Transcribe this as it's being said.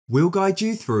We'll guide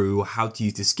you through how to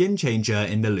use the skin changer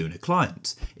in the Lunar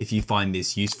client. If you find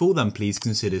this useful, then please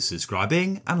consider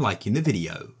subscribing and liking the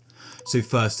video. So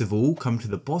first of all, come to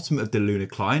the bottom of the Lunar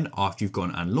client after you've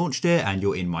gone and launched it and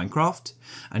you're in Minecraft,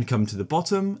 and come to the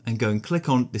bottom and go and click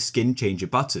on the skin changer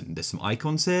button. There's some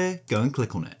icons here, go and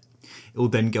click on it. It will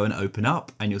then go and open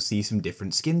up and you'll see some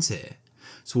different skins here.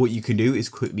 So what you can do is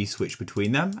quickly switch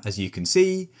between them. As you can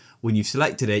see, when you've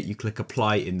selected it, you click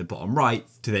apply in the bottom right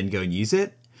to then go and use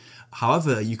it.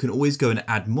 However, you can always go and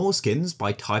add more skins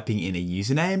by typing in a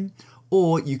username,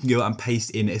 or you can go and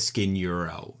paste in a skin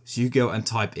URL. So you go and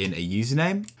type in a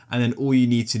username, and then all you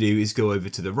need to do is go over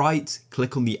to the right,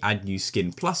 click on the add new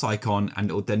skin plus icon, and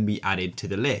it will then be added to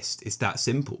the list. It's that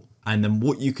simple. And then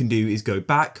what you can do is go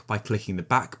back by clicking the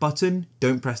back button.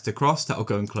 Don't press the cross, that'll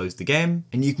go and close the game,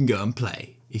 and you can go and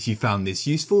play. If you found this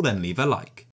useful, then leave a like.